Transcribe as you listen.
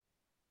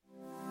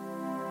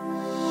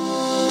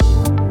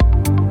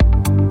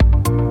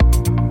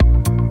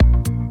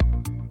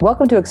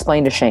Welcome to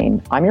Explain to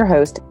Shane. I'm your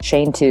host,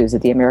 Shane Tews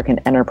at the American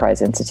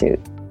Enterprise Institute.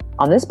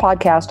 On this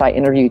podcast, I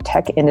interview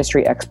tech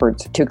industry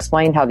experts to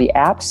explain how the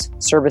apps,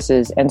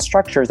 services, and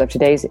structures of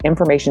today's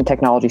information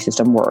technology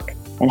system work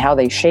and how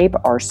they shape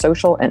our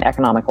social and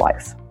economic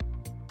life.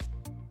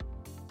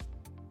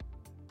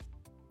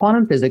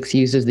 Quantum physics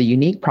uses the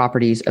unique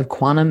properties of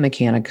quantum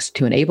mechanics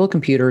to enable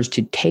computers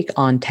to take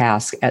on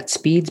tasks at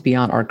speeds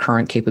beyond our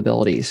current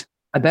capabilities.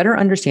 A better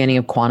understanding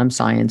of quantum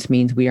science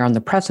means we are on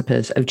the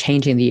precipice of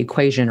changing the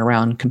equation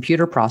around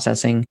computer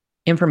processing,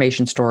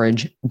 information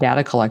storage,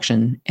 data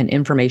collection, and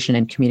information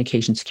and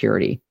communication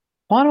security.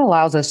 Quantum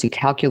allows us to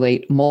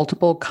calculate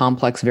multiple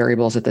complex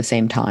variables at the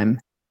same time.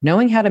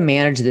 Knowing how to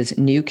manage this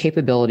new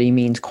capability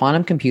means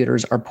quantum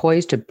computers are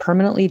poised to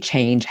permanently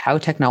change how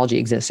technology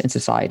exists in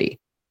society.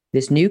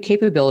 This new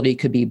capability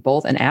could be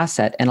both an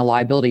asset and a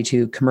liability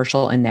to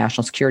commercial and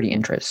national security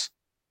interests.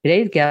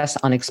 Today's guest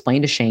on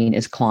Explain to Shane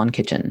is Khlon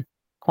Kitchen.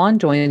 Khlon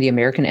joined the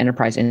American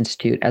Enterprise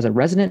Institute as a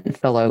resident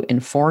fellow in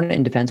foreign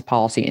and defense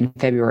policy in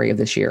February of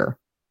this year.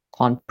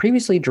 Khlon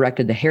previously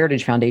directed the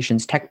Heritage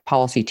Foundation's tech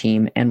policy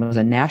team and was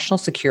a national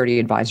security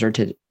advisor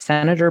to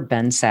Senator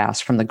Ben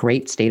Sasse from the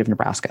great state of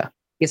Nebraska.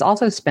 He has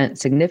also spent a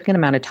significant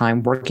amount of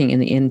time working in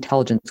the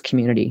intelligence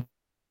community.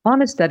 Khlon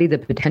has studied the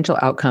potential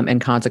outcome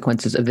and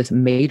consequences of this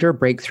major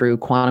breakthrough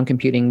quantum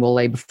computing will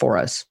lay before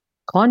us.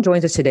 Khlon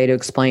joins us today to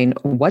explain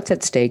what's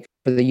at stake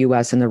for the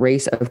U.S. in the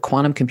race of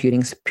quantum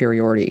computing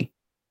superiority,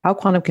 how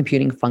quantum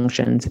computing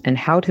functions, and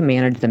how to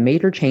manage the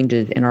major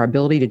changes in our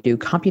ability to do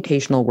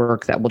computational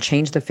work that will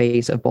change the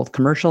face of both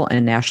commercial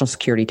and national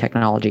security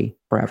technology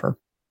forever.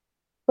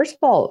 First of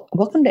all,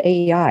 welcome to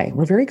AEI.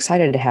 We're very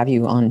excited to have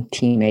you on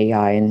Team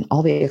AEI and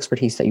all the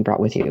expertise that you brought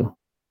with you.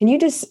 Can you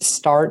just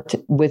start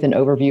with an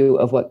overview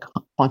of what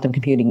quantum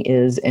computing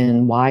is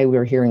and why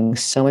we're hearing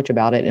so much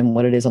about it and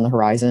what it is on the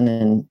horizon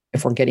and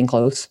if we're getting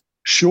close?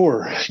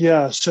 Sure.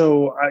 Yeah.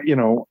 So,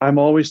 I'm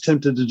always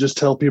tempted to just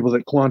tell people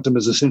that quantum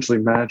is essentially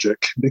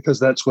magic because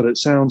that's what it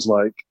sounds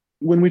like.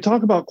 When we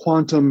talk about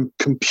quantum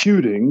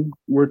computing,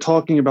 we're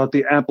talking about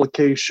the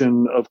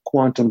application of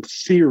quantum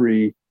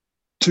theory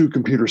to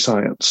computer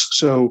science.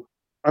 So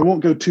I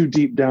won't go too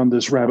deep down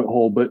this rabbit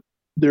hole, but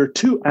there are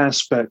two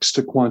aspects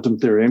to quantum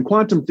theory. And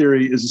quantum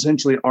theory is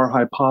essentially our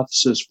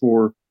hypothesis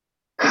for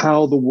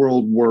how the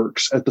world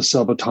works at the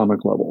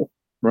subatomic level,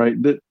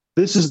 right? That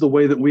this is the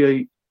way that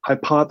we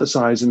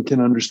hypothesize and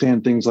can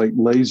understand things like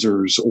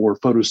lasers or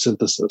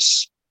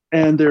photosynthesis.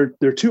 And there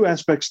are two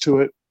aspects to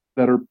it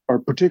that are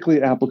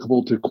particularly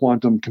applicable to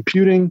quantum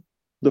computing.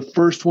 The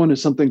first one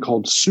is something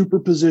called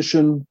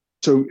superposition.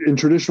 So in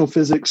traditional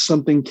physics,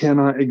 something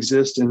cannot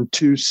exist in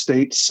two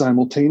states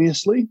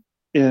simultaneously.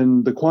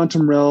 In the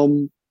quantum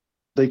realm,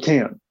 they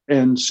can.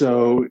 And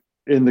so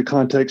in the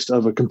context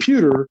of a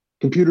computer,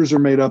 computers are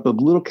made up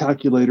of little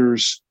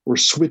calculators or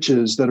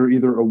switches that are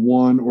either a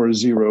 1 or a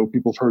 0.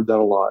 People have heard that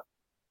a lot.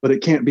 But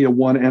it can't be a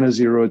 1 and a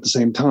 0 at the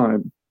same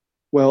time.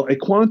 Well, a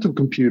quantum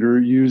computer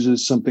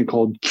uses something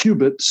called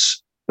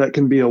qubits that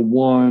can be a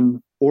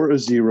 1 or a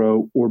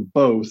 0 or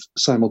both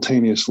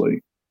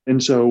simultaneously.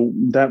 And so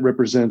that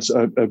represents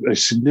a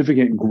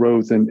significant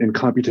growth in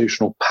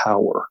computational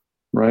power,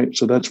 right?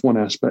 So that's one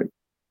aspect.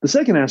 The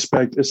second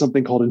aspect is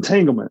something called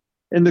entanglement.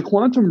 In the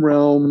quantum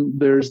realm,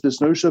 there's this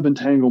notion of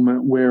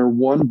entanglement where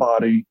one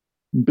body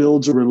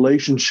builds a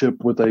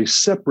relationship with a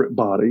separate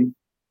body,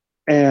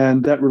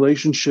 and that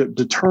relationship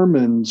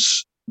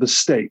determines the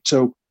state.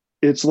 So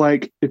it's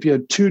like if you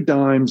had two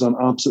dimes on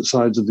opposite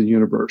sides of the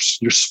universe,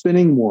 you're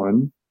spinning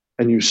one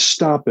and you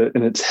stop it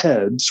and it's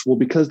heads. Well,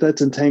 because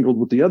that's entangled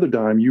with the other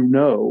dime, you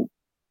know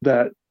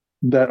that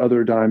that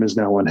other dime is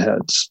now on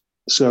heads.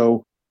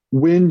 So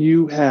when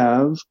you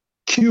have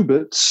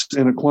qubits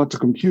in a quantum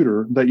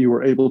computer that you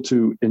are able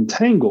to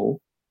entangle,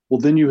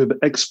 well, then you have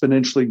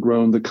exponentially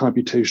grown the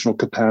computational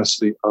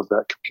capacity of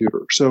that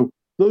computer. So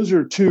those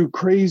are two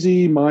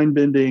crazy,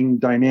 mind-bending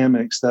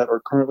dynamics that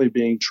are currently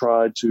being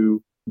tried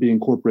to be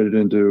incorporated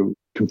into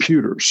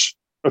computers.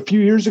 A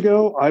few years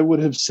ago, I would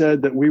have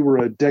said that we were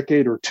a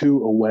decade or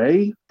two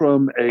away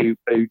from a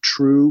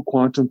true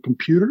quantum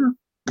computer.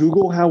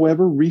 Google,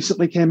 however,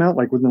 recently came out,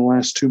 like within the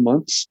last 2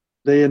 months,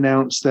 they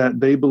announced that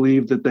they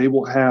believe that they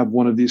will have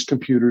one of these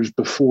computers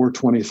before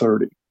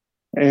 2030.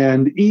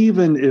 And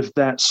even if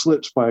that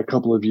slips by a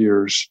couple of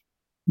years,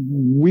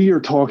 we are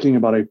talking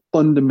about a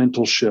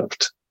fundamental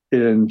shift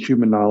in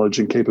human knowledge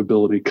and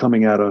capability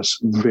coming at us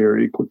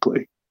very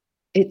quickly.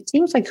 It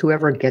seems like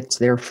whoever gets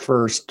there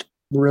first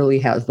really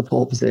has the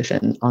pole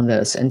position on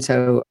this. And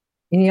so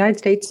in the United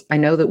States, I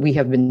know that we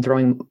have been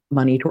throwing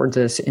money towards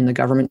this in the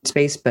government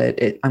space,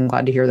 but I'm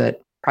glad to hear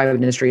that private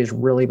industry has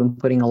really been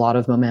putting a lot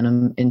of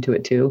momentum into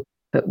it too.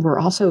 But we're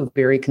also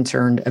very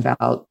concerned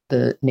about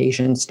the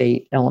nation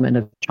state element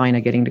of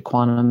China getting to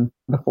quantum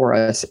before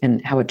us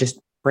and how it just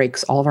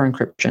breaks all of our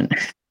encryption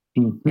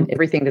and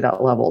everything to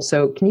that level.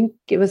 So can you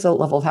give us a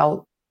level of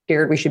how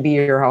scared we should be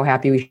or how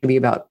happy we should be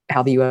about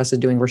how the US is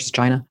doing versus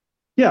China?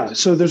 Yeah,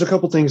 so there's a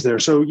couple things there.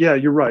 So yeah,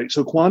 you're right.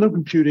 So quantum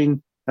computing,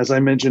 as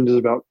I mentioned, is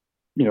about,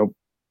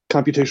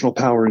 computational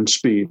power and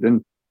speed.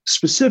 And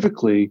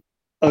specifically,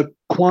 a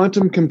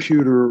quantum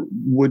computer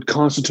would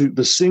constitute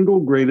the single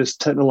greatest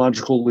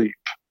technological leap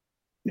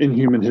in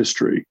human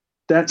history.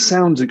 That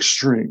sounds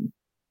extreme.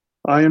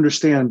 I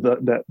understand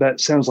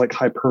that sounds like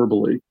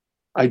hyperbole.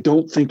 I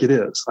don't think it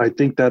is. I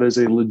think that is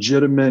a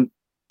legitimate,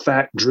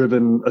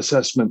 fact-driven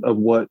assessment of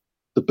what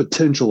the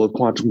potential of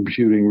quantum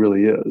computing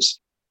really is.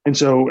 And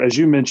so, as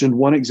you mentioned,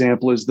 one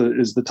example is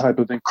the type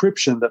of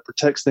encryption that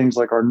protects things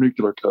like our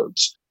nuclear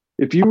codes.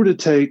 If you were to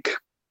take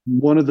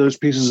one of those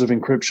pieces of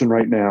encryption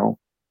right now,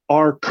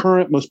 our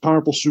current most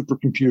powerful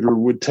supercomputer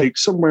would take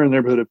somewhere in the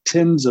neighborhood of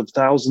tens of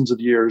thousands of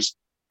years,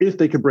 if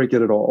they could break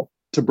it at all,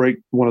 to break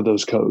one of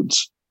those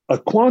codes. A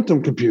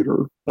quantum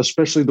computer,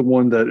 especially the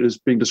one that is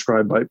being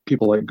described by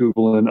people like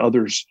Google and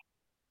others,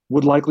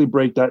 would likely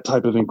break that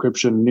type of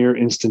encryption near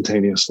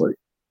instantaneously.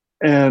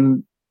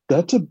 And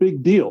that's a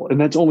big deal.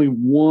 And that's only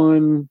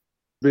one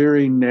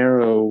very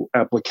narrow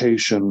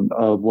application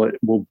of what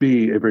will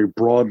be a very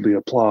broadly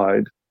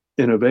applied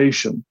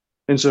innovation.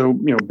 And so,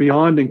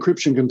 beyond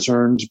encryption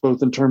concerns,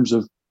 both in terms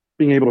of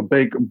being able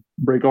to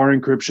break our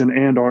encryption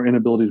and our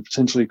inability to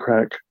potentially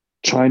crack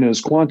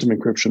China's quantum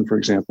encryption, for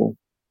example,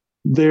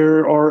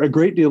 there are a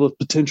great deal of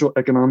potential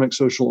economic,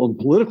 social, and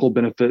political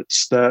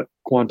benefits that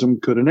quantum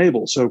could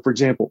enable. So, for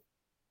example,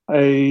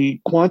 a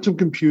quantum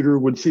computer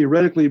would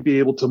theoretically be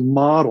able to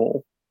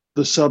model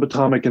the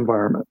subatomic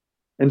environment.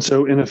 And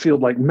so in a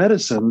field like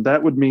medicine,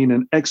 that would mean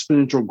an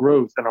exponential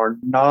growth in our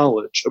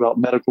knowledge about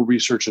medical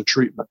research and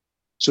treatment.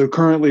 So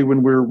currently,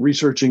 when we're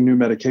researching new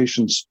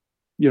medications,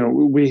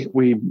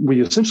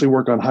 we essentially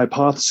work on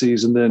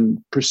hypotheses and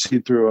then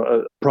proceed through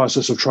a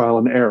process of trial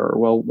and error.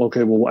 Well,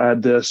 okay, we'll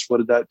add this. What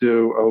did that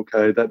do?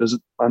 Okay,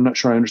 I'm not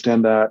sure I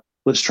understand that.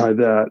 Let's try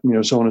that,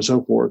 so on and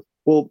so forth.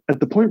 Well, at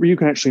the point where you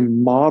can actually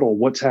model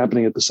what's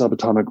happening at the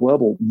subatomic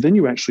level, then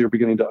you actually are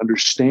beginning to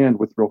understand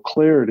with real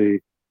clarity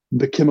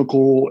the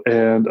chemical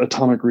and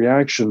atomic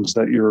reactions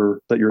that you're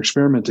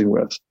experimenting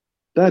with.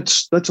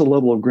 That's a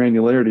level of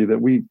granularity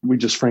that we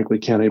just frankly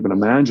can't even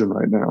imagine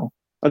right now.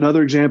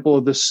 Another example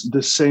of this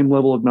same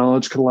level of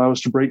knowledge could allow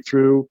us to break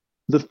through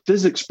the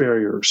physics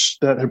barriers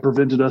that have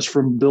prevented us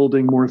from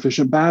building more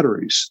efficient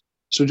batteries.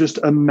 So just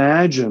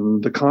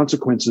imagine the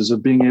consequences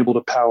of being able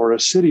to power a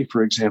city,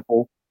 for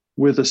example,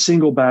 with a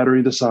single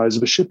battery the size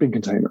of a shipping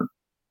container.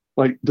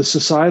 Like, the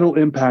societal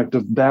impact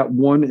of that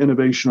one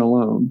innovation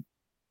alone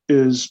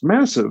is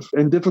massive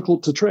and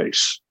difficult to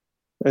trace.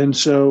 And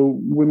so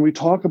when we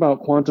talk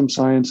about quantum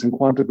science and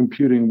quantum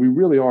computing, we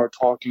really are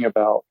talking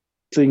about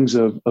things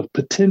of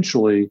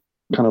potentially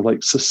kind of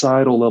like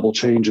societal level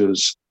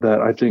changes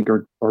that I think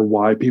are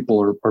why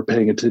people are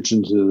paying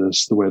attention to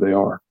this the way they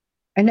are.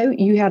 I know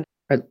you had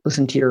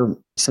listened to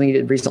something you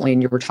did recently,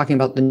 and you were talking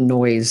about the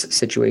noise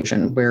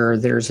situation, where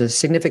there's a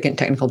significant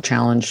technical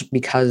challenge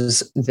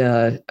because of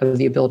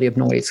the ability of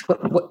noise.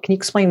 What can you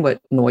explain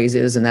what noise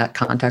is in that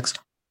context?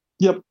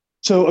 Yep.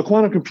 So a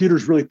quantum computer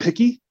is really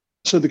picky.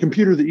 So the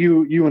computer that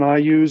you and I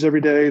use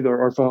every day,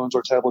 our phones,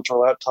 our tablets, our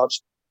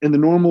laptops, in the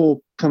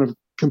normal kind of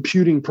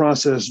computing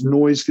process,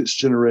 noise gets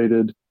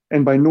generated.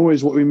 And by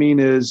noise, what we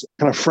mean is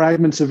kind of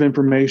fragments of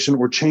information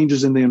or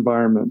changes in the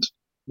environment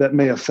that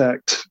may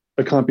affect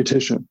a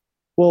computation.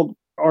 Well,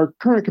 our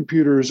current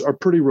computers are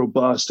pretty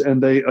robust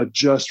and they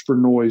adjust for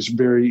noise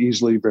very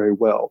easily, very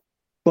well.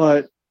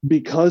 But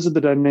because of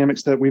the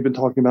dynamics that we've been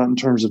talking about in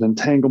terms of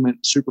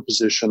entanglement,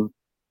 superposition,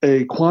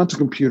 a quantum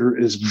computer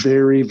is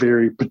very,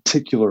 very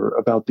particular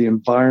about the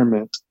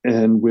environment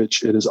in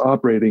which it is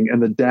operating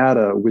and the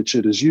data which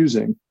it is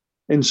using.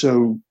 And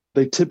so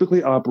they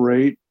typically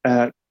operate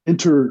at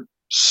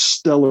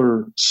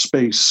interstellar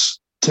space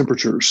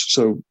temperatures,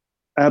 so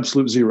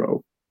absolute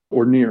zero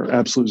or near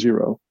absolute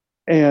zero.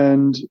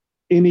 And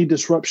any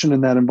disruption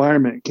in that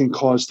environment can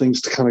cause things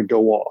to kind of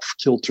go off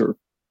kilter.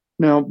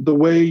 Now, the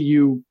way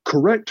you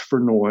correct for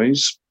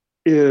noise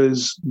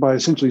is by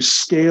essentially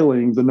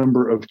scaling the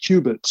number of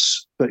qubits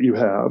that you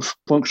have,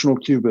 functional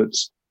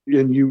qubits,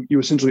 and you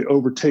essentially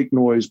overtake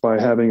noise by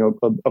having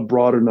a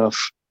broad enough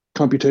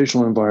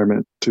computational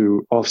environment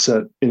to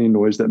offset any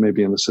noise that may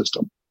be in the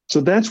system.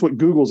 So that's what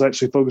Google's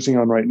actually focusing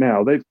on right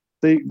now.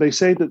 They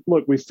say that,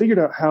 look, we figured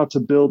out how to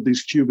build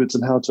these qubits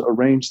and how to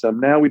arrange them.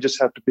 Now we just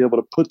have to be able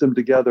to put them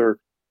together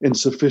in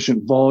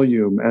sufficient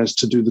volume as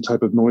to do the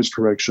type of noise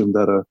correction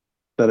that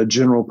a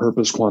general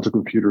purpose quantum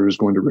computer is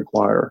going to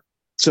require.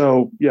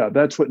 So yeah,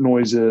 that's what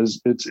noise is.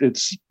 It's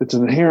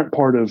an inherent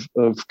part of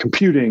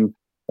computing,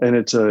 and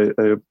it's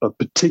a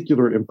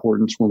particular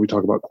importance when we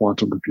talk about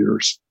quantum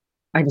computers.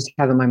 I just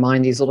have in my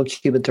mind these little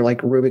qubits are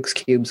like Rubik's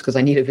cubes because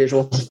I need a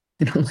visual.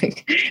 And I'm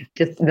like,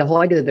 just the whole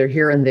idea that they're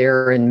here and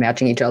there and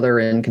matching each other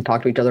and can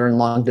talk to each other in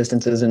long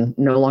distances and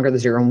no longer the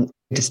zero.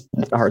 Just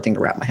a hard thing to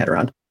wrap my head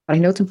around. But I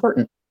know it's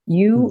important.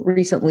 You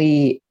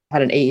recently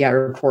had an AEI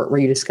report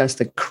where you discussed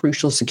the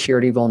crucial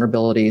security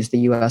vulnerabilities the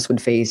U.S.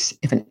 would face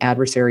if an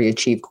adversary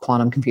achieved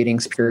quantum computing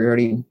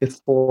superiority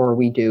before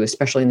we do,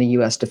 especially in the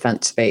U.S.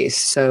 defense space.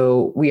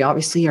 So we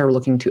obviously are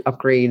looking to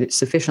upgrade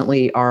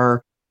sufficiently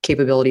our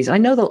capabilities. I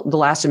know the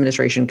last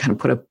administration kind of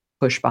put a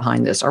push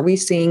behind this. Are we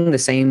seeing the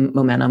same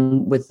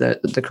momentum with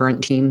the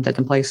current team that's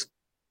in place?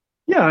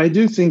 Yeah, I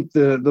do think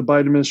the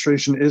Biden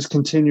administration is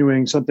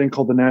continuing something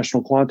called the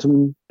National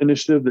Quantum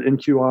Initiative, the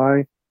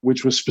NQI,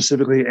 which was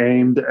specifically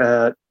aimed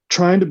at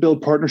trying to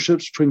build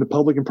partnerships between the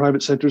public and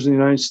private sectors in the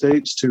United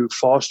States to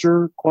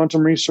foster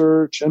quantum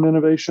research and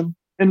innovation.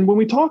 And when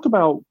we talk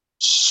about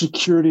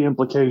security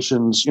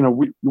implications,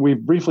 we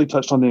briefly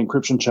touched on the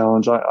encryption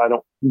challenge. I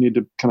don't need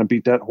to kind of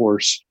beat that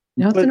horse.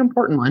 No, it's an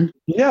important one.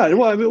 Yeah,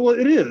 well,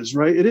 it is,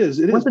 right? It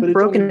is. Once it's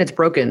broken, it's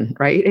broken,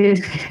 right?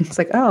 It's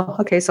like, oh,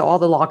 okay, so all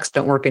the locks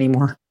don't work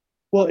anymore.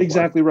 Well,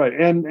 exactly right.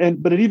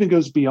 But it even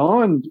goes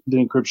beyond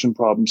the encryption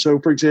problem. So,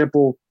 for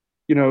example,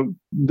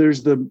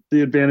 there's the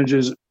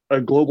advantages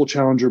a global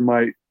challenger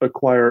might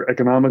acquire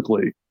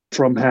economically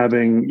from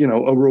having,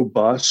 a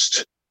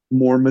robust,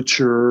 more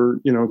mature,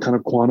 kind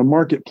of quantum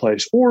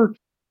marketplace, or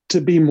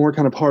to be more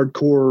kind of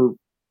hardcore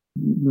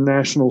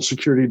national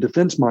security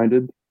defense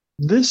minded.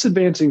 This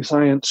advancing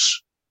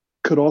science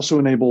could also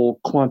enable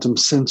quantum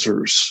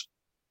sensors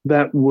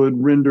that would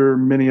render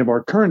many of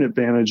our current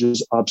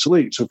advantages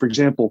obsolete. So, for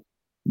example,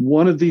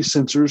 one of these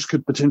sensors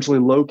could potentially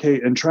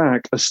locate and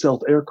track a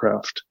stealth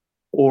aircraft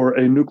or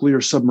a nuclear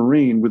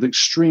submarine with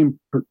extreme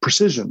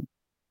precision,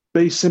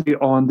 based simply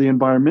on the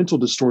environmental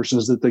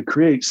distortions that they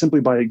create simply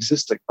by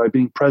existing, by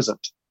being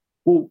present.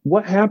 Well,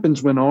 what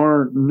happens when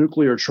our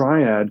nuclear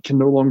triad can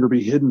no longer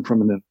be hidden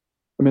from an enemy?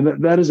 I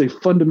mean, that is a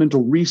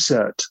fundamental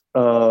reset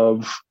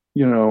of,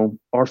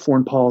 our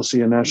foreign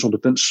policy and national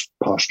defense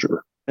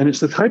posture. And it's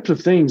the types of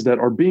things that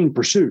are being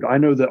pursued. I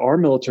know that our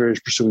military is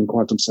pursuing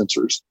quantum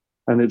sensors,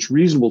 and it's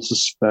reasonable to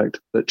suspect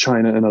that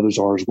China and others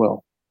are as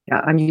well.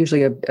 Yeah, I'm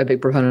usually a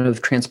big proponent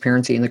of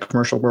transparency in the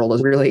commercial world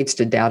as it relates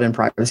to data and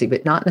privacy,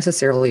 but not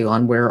necessarily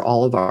on where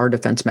all of our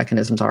defense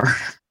mechanisms are.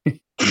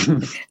 That's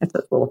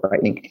a little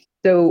frightening.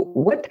 So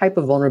what type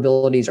of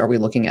vulnerabilities are we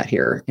looking at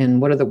here?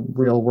 And what are the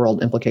real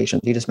world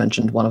implications? You just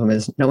mentioned one of them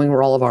is knowing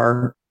where all of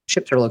our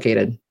ships are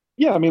located.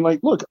 Yeah, I mean,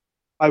 look,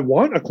 I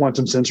want a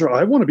quantum sensor.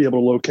 I want to be able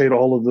to locate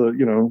all of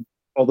the,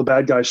 all the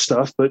bad guy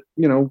stuff. But,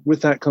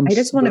 with that comes... I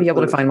just want to be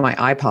able to find my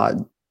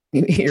iPod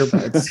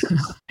earbuds.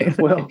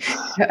 Well,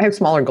 I have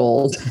smaller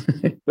goals.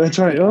 That's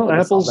right. Well,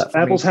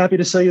 Apple's happy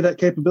to sell you that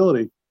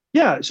capability.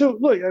 Yeah. So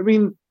look, I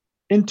mean,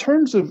 in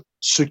terms of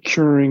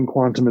securing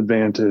quantum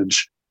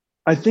advantage,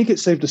 I think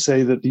it's safe to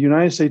say that the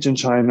United States and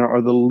China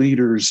are the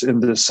leaders in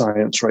this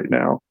science right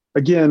now.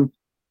 Again,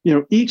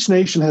 each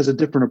nation has a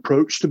different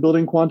approach to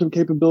building quantum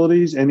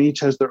capabilities, and each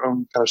has their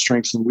own kind of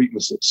strengths and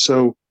weaknesses.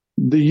 So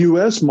the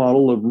U.S.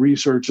 model of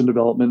research and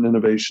development and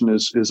innovation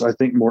is, I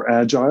think, more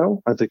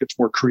agile. I think it's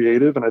more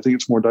creative, and I think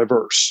it's more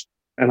diverse.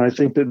 And I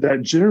think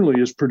that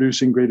generally is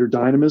producing greater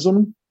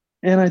dynamism,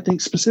 and I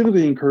think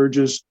specifically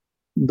encourages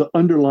the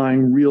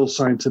underlying real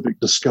scientific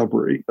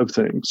discovery of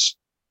things.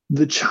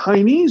 The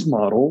Chinese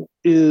model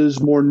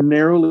is more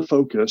narrowly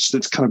focused.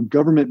 It's kind of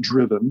government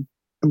driven,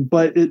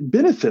 but it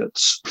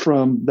benefits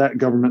from that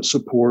government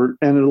support,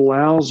 and it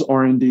allows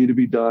R&D to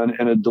be done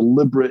in a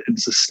deliberate and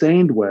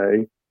sustained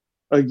way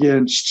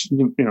against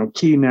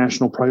key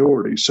national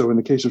priorities. So in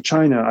the case of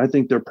China, I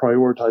think they're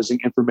prioritizing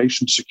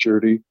information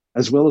security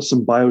as well as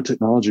some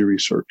biotechnology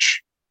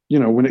research.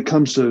 When it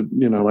comes to,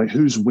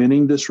 who's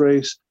winning this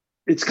race,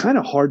 it's kind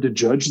of hard to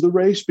judge the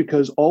race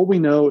because all we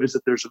know is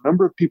that there's a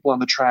number of people on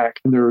the track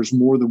and there is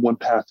more than one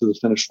path to the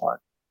finish line.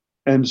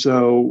 And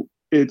so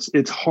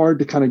it's hard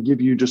to kind of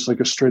give you just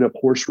like a straight up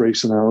horse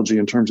race analogy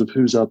in terms of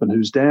who's up and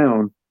who's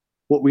down.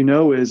 What we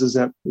know is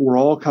that we're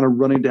all kind of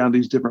running down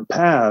these different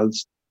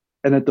paths.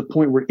 And at the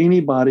point where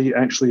anybody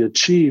actually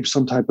achieves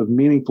some type of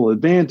meaningful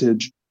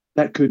advantage,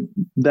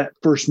 that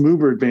first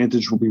mover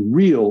advantage will be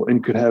real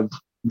and could have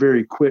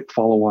very quick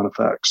follow-on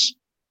effects.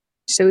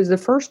 So is the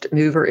first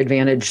mover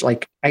advantage,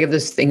 like I have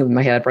this thing in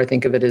my head where I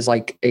think of it as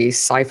like a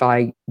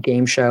sci-fi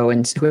game show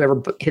and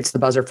whoever hits the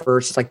buzzer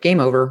first, it's like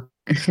game over.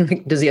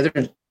 Does the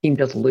other team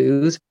just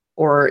lose?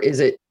 Or is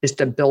it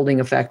just a building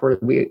effect where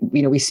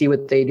we see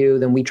what they do,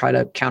 then we try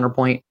to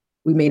counterpoint?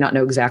 We may not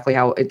know exactly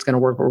how it's going to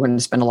work, but we're going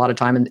to spend a lot of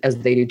time, as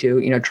they do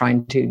too,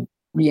 trying to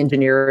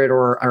re-engineer it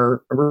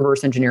or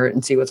reverse engineer it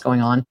and see what's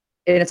going on.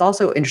 And it's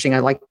also interesting. I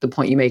like the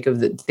point you make of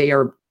that they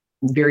are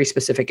very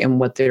specific in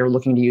what they're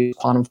looking to use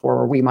quantum for,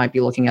 or we might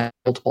be looking at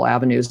multiple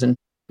avenues. And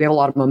we have a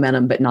lot of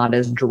momentum, but not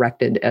as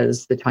directed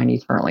as the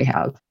Chinese currently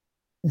have.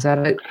 Is that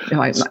it?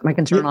 My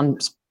concern on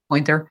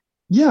point there?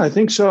 Yeah, I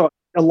think so.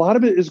 A lot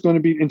of it is going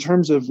to be in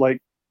terms of like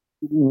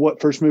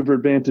what first mover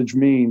advantage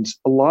means.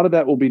 A lot of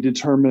that will be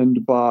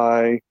determined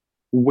by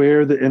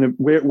where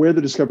the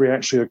discovery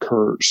actually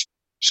occurs.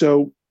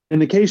 So in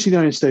the case of the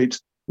United States,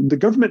 the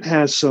government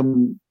has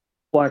some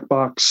black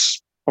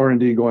box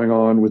R&D going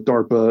on with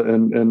DARPA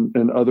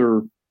and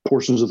other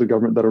portions of the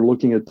government that are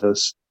looking at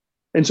this.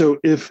 And so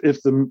if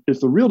the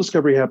real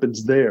discovery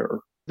happens there,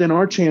 then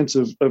our chance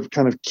of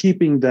kind of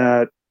keeping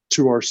that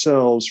to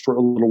ourselves for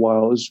a little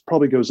while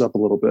probably goes up a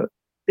little bit.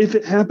 If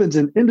it happens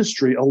in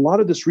industry, a lot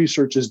of this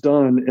research is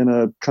done in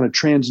a kind of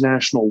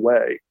transnational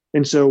way.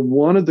 And so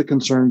one of the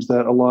concerns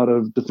that a lot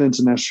of defense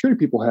and national security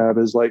people have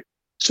is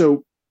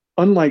so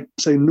unlike,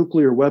 say,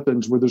 nuclear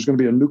weapons, where there's going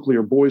to be a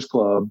nuclear boys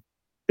club,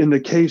 in the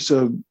case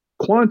of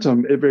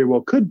quantum, it very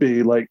well could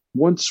be like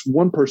once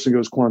one person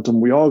goes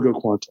quantum, we all go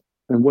quantum.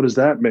 And what does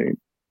that mean?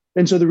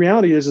 And so the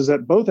reality is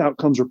that both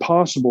outcomes are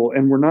possible,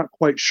 and we're not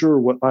quite sure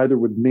what either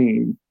would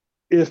mean.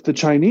 If the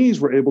Chinese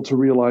were able to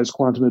realize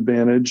quantum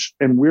advantage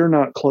and we're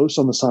not close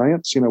on the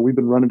science, we've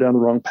been running down the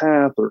wrong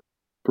path, or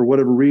for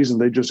whatever reason,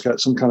 they just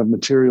got some kind of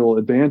material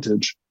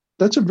advantage,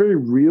 that's a very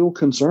real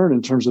concern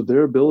in terms of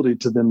their ability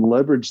to then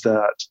leverage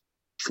that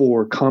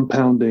for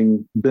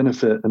compounding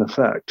benefit and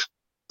effect.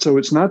 So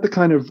it's not the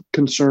kind of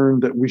concern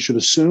that we should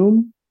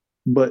assume,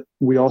 but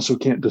we also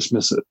can't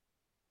dismiss it.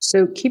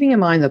 So keeping in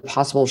mind the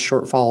possible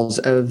shortfalls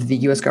of the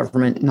U.S.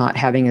 government not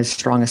having as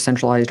strong a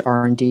centralized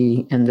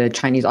R&D, and the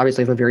Chinese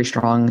obviously have a very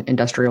strong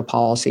industrial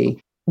policy,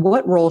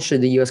 what role should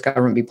the U.S.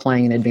 government be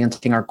playing in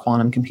advancing our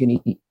quantum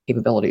computing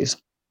capabilities?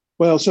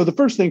 Well, so the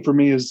first thing for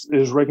me is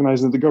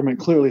recognizing that the government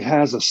clearly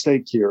has a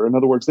stake here. In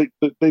other words,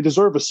 they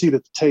deserve a seat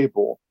at the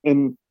table.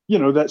 And,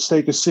 that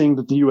stake is seeing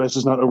that the U.S.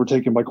 is not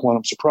overtaken by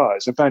quantum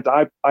surprise. In fact,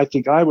 I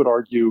think I would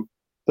argue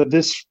that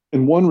this,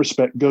 in one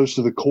respect, goes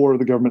to the core of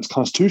the government's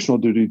constitutional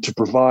duty to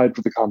provide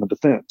for the common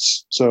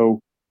defense.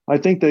 So I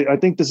think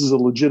this is a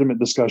legitimate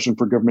discussion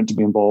for government to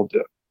be involved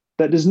in.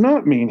 That does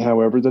not mean,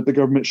 however, that the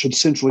government should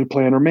centrally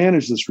plan or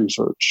manage this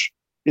research.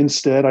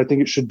 Instead, I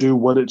think it should do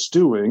what it's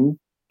doing,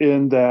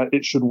 in that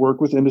it should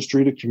work with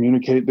industry to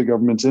communicate the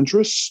government's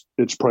interests,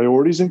 its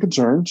priorities and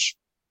concerns,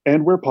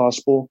 and where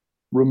possible,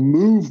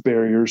 remove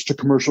barriers to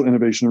commercial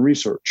innovation and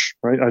research.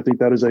 Right? I think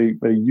that is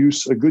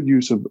a good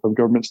use of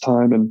government's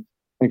time and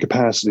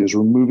capacity, is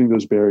removing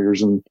those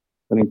barriers and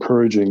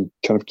encouraging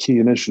kind of key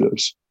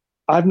initiatives.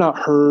 I've not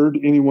heard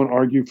anyone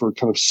argue for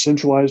kind of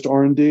centralized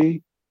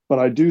R&D, but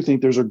I do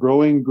think there's a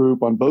growing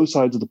group on both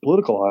sides of the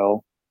political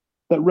aisle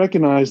that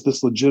recognize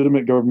this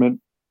legitimate government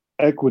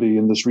equity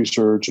in this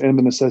research and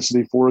the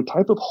necessity for a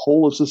type of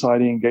whole of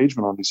society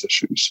engagement on these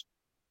issues.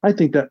 I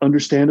think that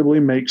understandably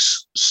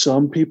makes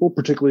some people,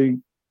 particularly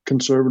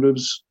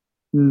conservatives,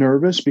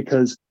 nervous,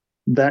 because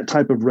that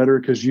type of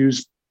rhetoric has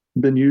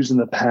been used in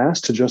the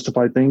past to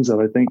justify things that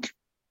I think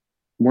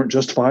weren't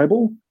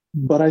justifiable.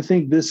 But I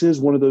think this is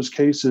one of those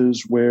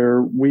cases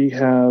where we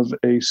have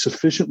a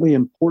sufficiently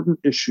important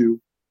issue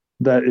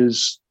that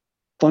is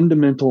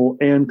fundamental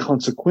and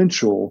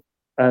consequential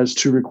as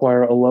to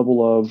require a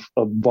level of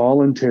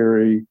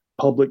voluntary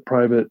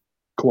public-private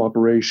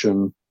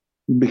cooperation,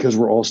 because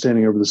we're all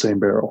standing over the same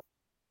barrel.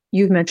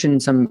 You've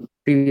mentioned some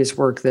previous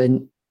work,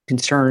 the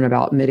concern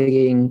about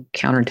mitigating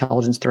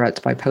counterintelligence threats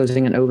by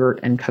posing an overt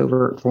and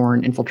covert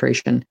foreign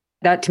infiltration.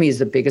 That to me is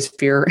the biggest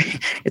fear.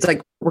 It's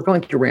like we're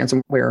going through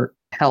ransomware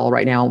hell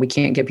right now. We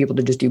can't get people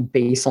to just do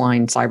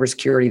baseline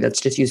cybersecurity that's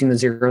just using the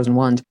zeros and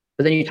ones.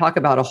 But then you talk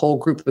about a whole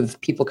group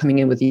of people coming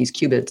in with these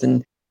qubits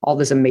and all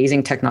this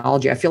amazing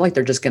technology. I feel like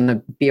they're just going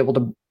to be able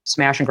to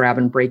smash and grab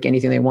and break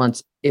anything they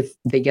want if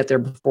they get there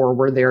before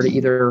we're there to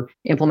either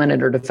implement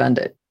it or defend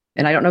it.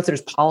 And I don't know if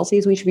there's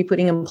policies we should be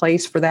putting in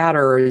place for that,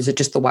 or is it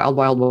just the wild,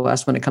 wild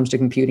west when it comes to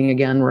computing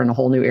again? We're in a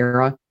whole new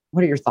era.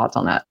 What are your thoughts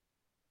on that?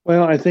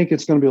 Well, I think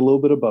it's going to be a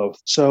little bit of both.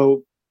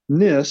 So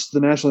NIST,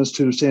 the National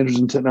Institute of Standards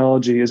and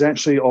Technology, is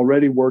actually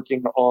already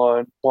working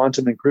on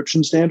quantum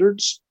encryption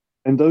standards,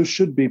 and those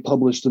should be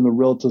published in the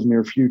relative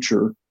near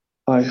future.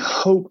 I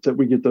hope that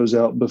we get those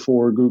out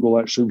before Google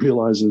actually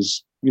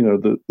realizes,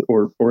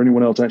 or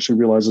anyone else actually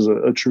realizes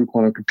a true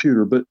quantum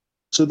computer. But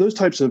so those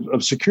types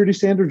of security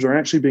standards are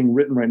actually being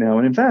written right now.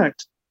 And in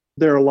fact,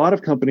 there are a lot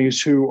of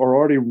companies who are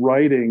already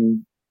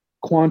writing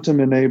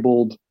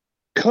quantum-enabled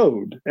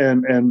code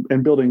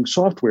and building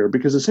software,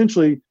 because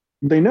essentially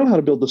they know how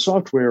to build the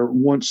software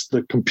once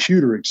the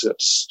computer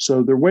exists.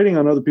 So they're waiting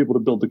on other people to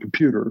build the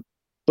computer.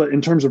 But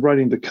in terms of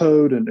writing the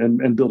code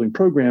and building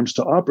programs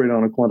to operate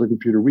on a quantum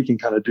computer, we can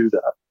kind of do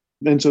that.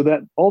 And so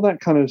that all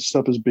that kind of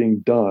stuff is being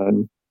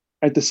done.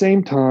 At the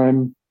same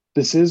time,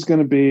 this is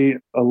going to be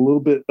a little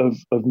bit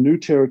of new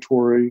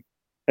territory.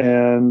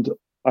 And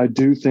I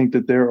do think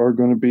that there are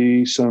going to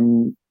be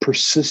some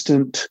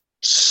persistent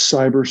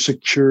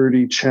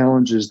cybersecurity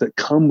challenges that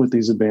come with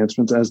these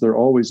advancements, as there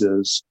always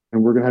is.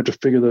 And we're going to have to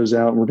figure those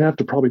out. And we're going to have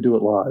to probably do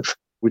it live,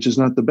 which is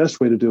not the best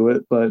way to do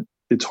it, but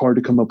it's hard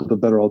to come up with a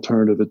better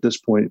alternative at this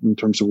point in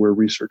terms of where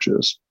research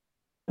is.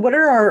 What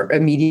are our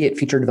immediate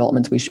future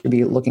developments we should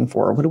be looking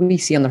for? What do we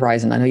see on the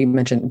horizon? I know you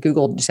mentioned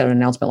Google just had an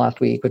announcement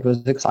last week, which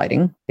was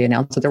exciting. They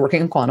announced that they're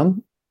working on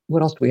quantum.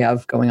 What else do we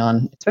have going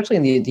on, especially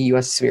in the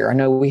U.S. sphere? I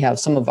know we have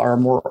some of our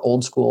more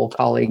old school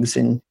colleagues,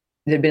 and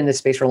they've been in this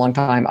space for a long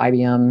time.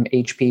 IBM,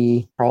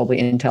 HP, probably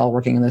Intel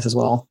working in this as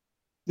well.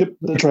 Yep,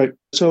 that's right.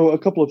 So a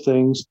couple of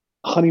things.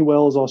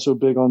 Honeywell is also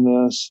big on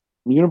this.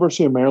 The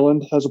University of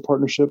Maryland has a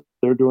partnership.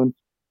 They're doing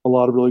a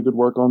lot of really good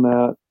work on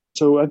that.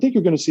 So I think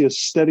you're going to see a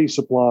steady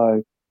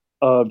supply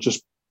of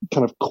just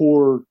kind of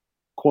core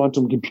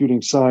quantum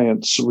computing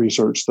science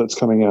research that's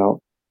coming out.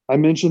 I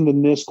mentioned the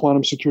NIST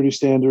quantum security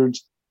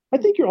standards. I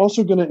think you're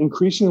also going to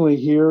increasingly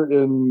hear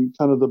in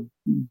kind of the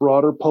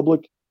broader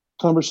public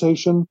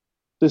conversation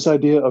this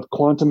idea of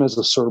quantum as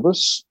a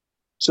service.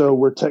 So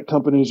where tech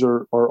companies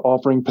are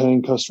offering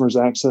paying customers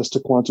access to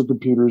quantum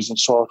computers and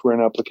software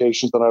and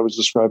applications that I was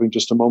describing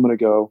just a moment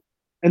ago.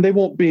 And they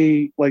won't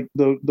be like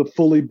the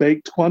fully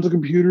baked quantum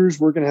computers.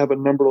 We're going to have a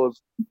number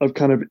of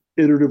kind of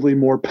iteratively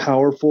more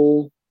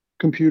powerful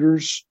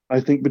computers,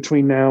 I think,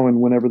 between now and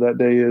whenever that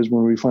day is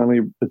when we finally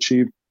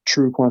achieve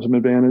true quantum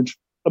advantage.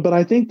 But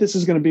I think this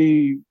is going to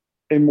be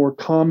a more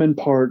common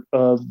part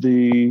of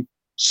the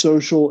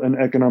social and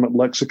economic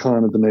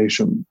lexicon of the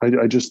nation.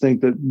 I just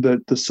think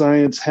that the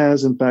science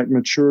has, in fact,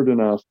 matured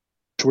enough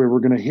to where we're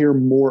going to hear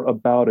more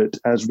about it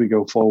as we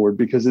go forward,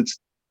 because it's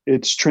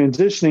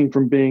transitioning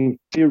from being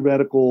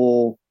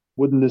theoretical,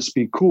 wouldn't this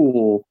be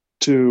cool,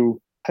 to,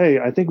 hey,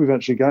 I think we've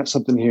actually got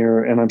something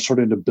here and I'm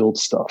starting to build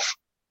stuff.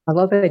 I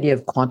love the idea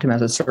of quantum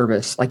as a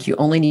service. Like, you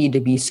only need to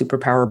be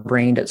superpower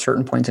brained at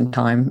certain points in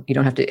time. You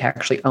don't have to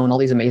actually own all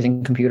these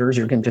amazing computers.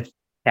 You can just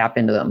tap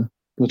into them.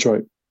 That's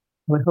right.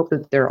 I hope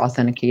that they're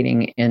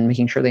authenticating and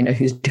making sure they know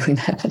who's doing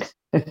that.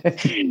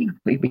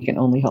 we can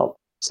only help.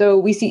 So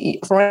we see,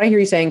 from what I hear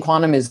you saying,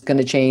 quantum is going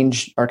to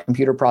change our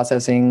computer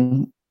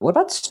processing. What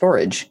about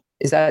storage?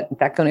 Is that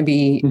going to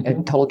be a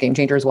total game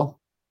changer as well?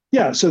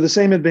 Yeah. So the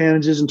same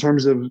advantages in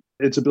terms of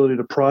its ability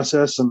to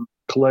process and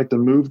collect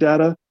and move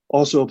data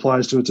also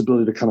applies to its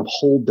ability to kind of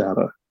hold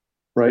data,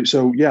 right?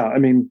 So yeah, I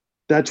mean,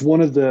 that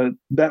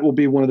will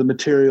be one of the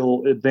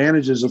material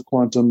advantages of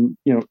quantum.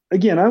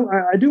 Again,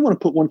 I do want to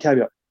put one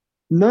caveat.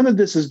 None of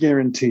this is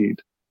guaranteed.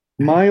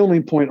 My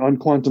only point on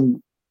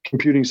quantum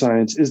computing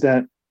science is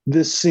that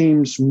this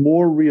seems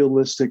more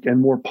realistic and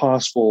more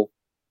possible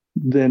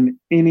than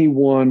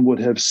anyone would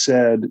have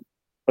said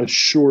a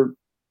short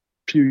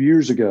few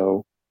years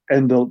ago.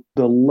 And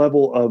the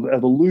level of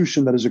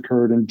evolution that has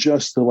occurred in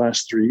just the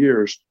last 3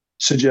 years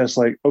suggests,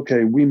 like,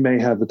 okay, we may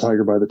have the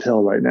tiger by the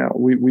tail right now.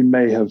 We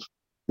may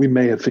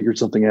have figured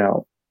something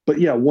out. But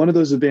yeah, one of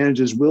those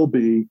advantages will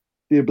be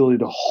the ability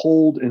to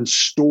hold and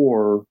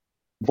store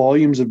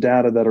volumes of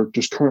data that are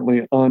just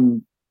currently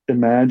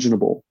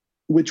unimaginable.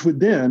 Which would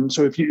then,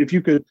 so if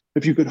you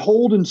could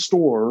hold and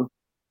store,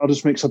 I'll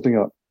just make something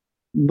up.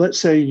 Let's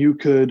say you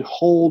could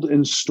hold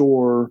and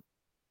store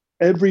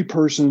every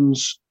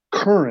person's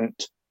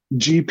current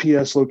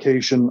GPS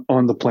location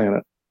on the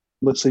planet.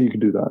 Let's say you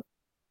could do that.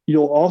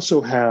 You'll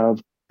also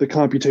have the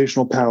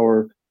computational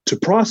power to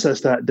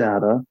process that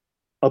data,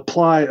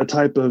 apply a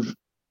type of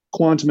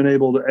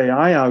quantum-enabled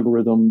AI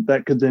algorithm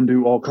that could then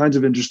do all kinds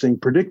of interesting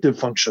predictive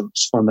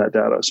functions on that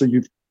data. So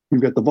you've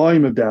got the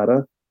volume of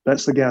data,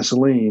 that's the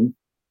gasoline.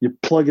 You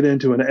plug it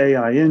into an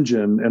AI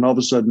engine, and all of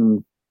a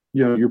sudden,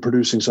 you're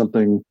producing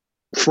something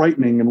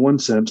frightening in one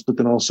sense, but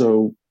then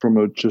also from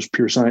a just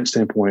pure science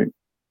standpoint,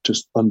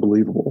 just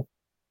unbelievable.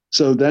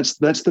 So that's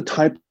the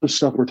type of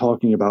stuff we're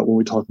talking about when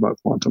we talk about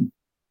quantum.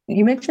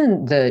 You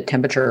mentioned the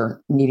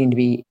temperature needing to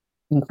be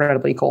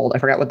incredibly cold. I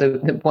forgot what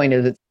the point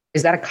is.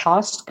 Is that a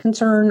cost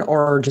concern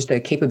or just a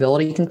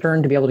capability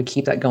concern to be able to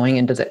keep that going?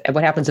 And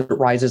what happens if it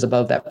rises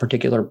above that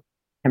particular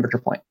temperature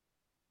point?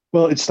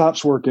 Well, it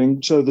stops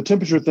working. So the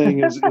temperature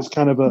thing is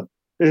kind of a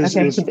that's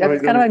kind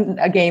of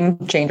a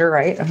game changer,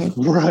 right?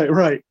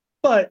 Right.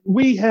 But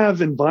we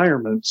have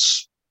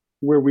environments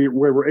where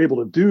we're able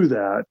to do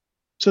that.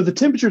 So the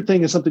temperature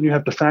thing is something you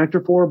have to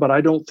factor for, but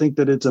I don't think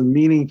that it's a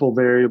meaningful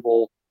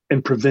variable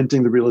in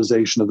preventing the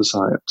realization of the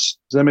science.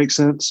 Does that make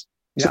sense?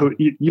 Yeah. So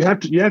you have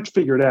to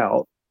figure it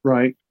out,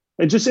 right?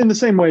 And just in the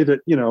same way that,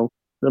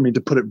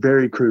 to put it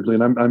very crudely,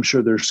 and I'm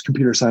sure there's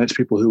computer science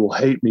people who will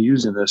hate me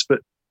using this,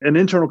 but an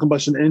internal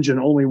combustion engine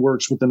only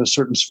works within a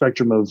certain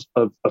spectrum of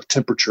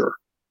temperature,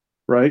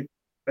 right?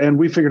 And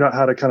we figured out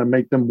how to kind of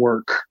make them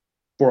work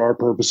for our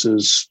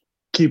purposes,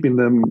 keeping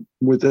them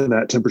within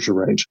that temperature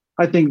range.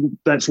 I think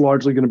that's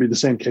largely going to be the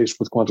same case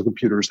with quantum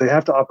computers. They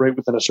have to operate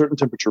within a certain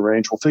temperature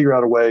range. We'll figure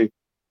out a way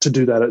to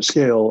do that at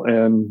scale,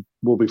 and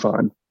we'll be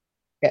fine.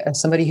 Yeah,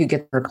 as somebody who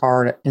gets their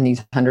car in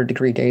these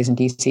 100-degree days in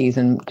DCs,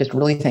 and just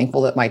really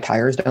thankful that my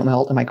tires don't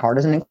melt and my car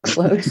doesn't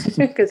explode,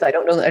 because I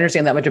don't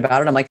understand that much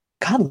about it. I'm like,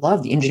 God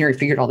love the engineer who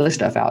figured all this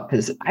stuff out,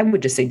 because I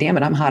would just say, damn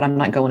it, I'm hot. I'm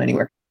not going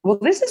anywhere. Well,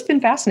 this has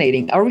been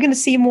fascinating. Are we going to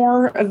see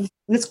more of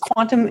this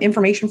quantum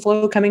information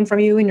flow coming from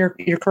you in your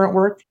current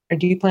work? Or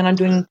do you plan on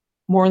doing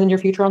more in your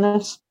future on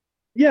this?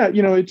 Yeah,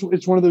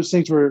 it's one of those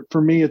things where,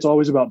 for me, it's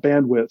always about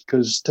bandwidth,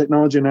 because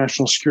technology and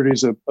national security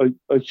is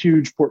a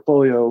huge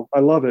portfolio. I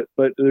love it,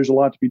 but there's a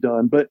lot to be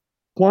done. But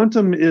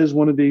quantum is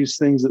one of these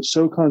things that's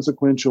so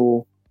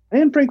consequential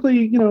and,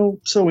 frankly,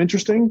 so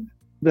interesting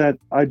that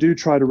I do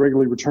try to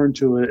regularly return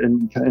to it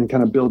and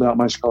kind of build out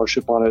my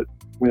scholarship on it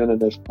when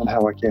and if and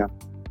how I can.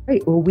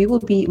 Great. Well, we will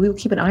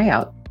keep an eye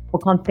out. Well,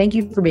 Con, thank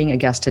you for being a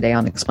guest today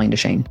on Explain to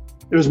Shane.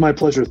 It was my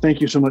pleasure.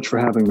 Thank you so much for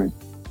having me.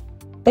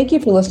 Thank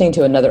you for listening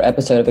to another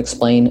episode of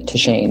Explain to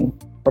Shane.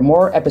 For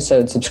more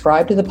episodes,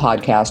 subscribe to the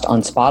podcast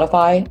on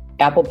Spotify,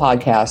 Apple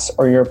Podcasts,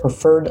 or your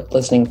preferred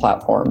listening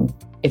platform.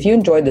 If you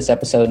enjoyed this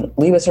episode,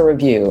 leave us a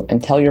review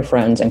and tell your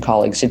friends and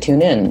colleagues to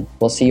tune in.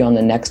 We'll see you on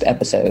the next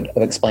episode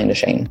of Explain to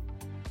Shane.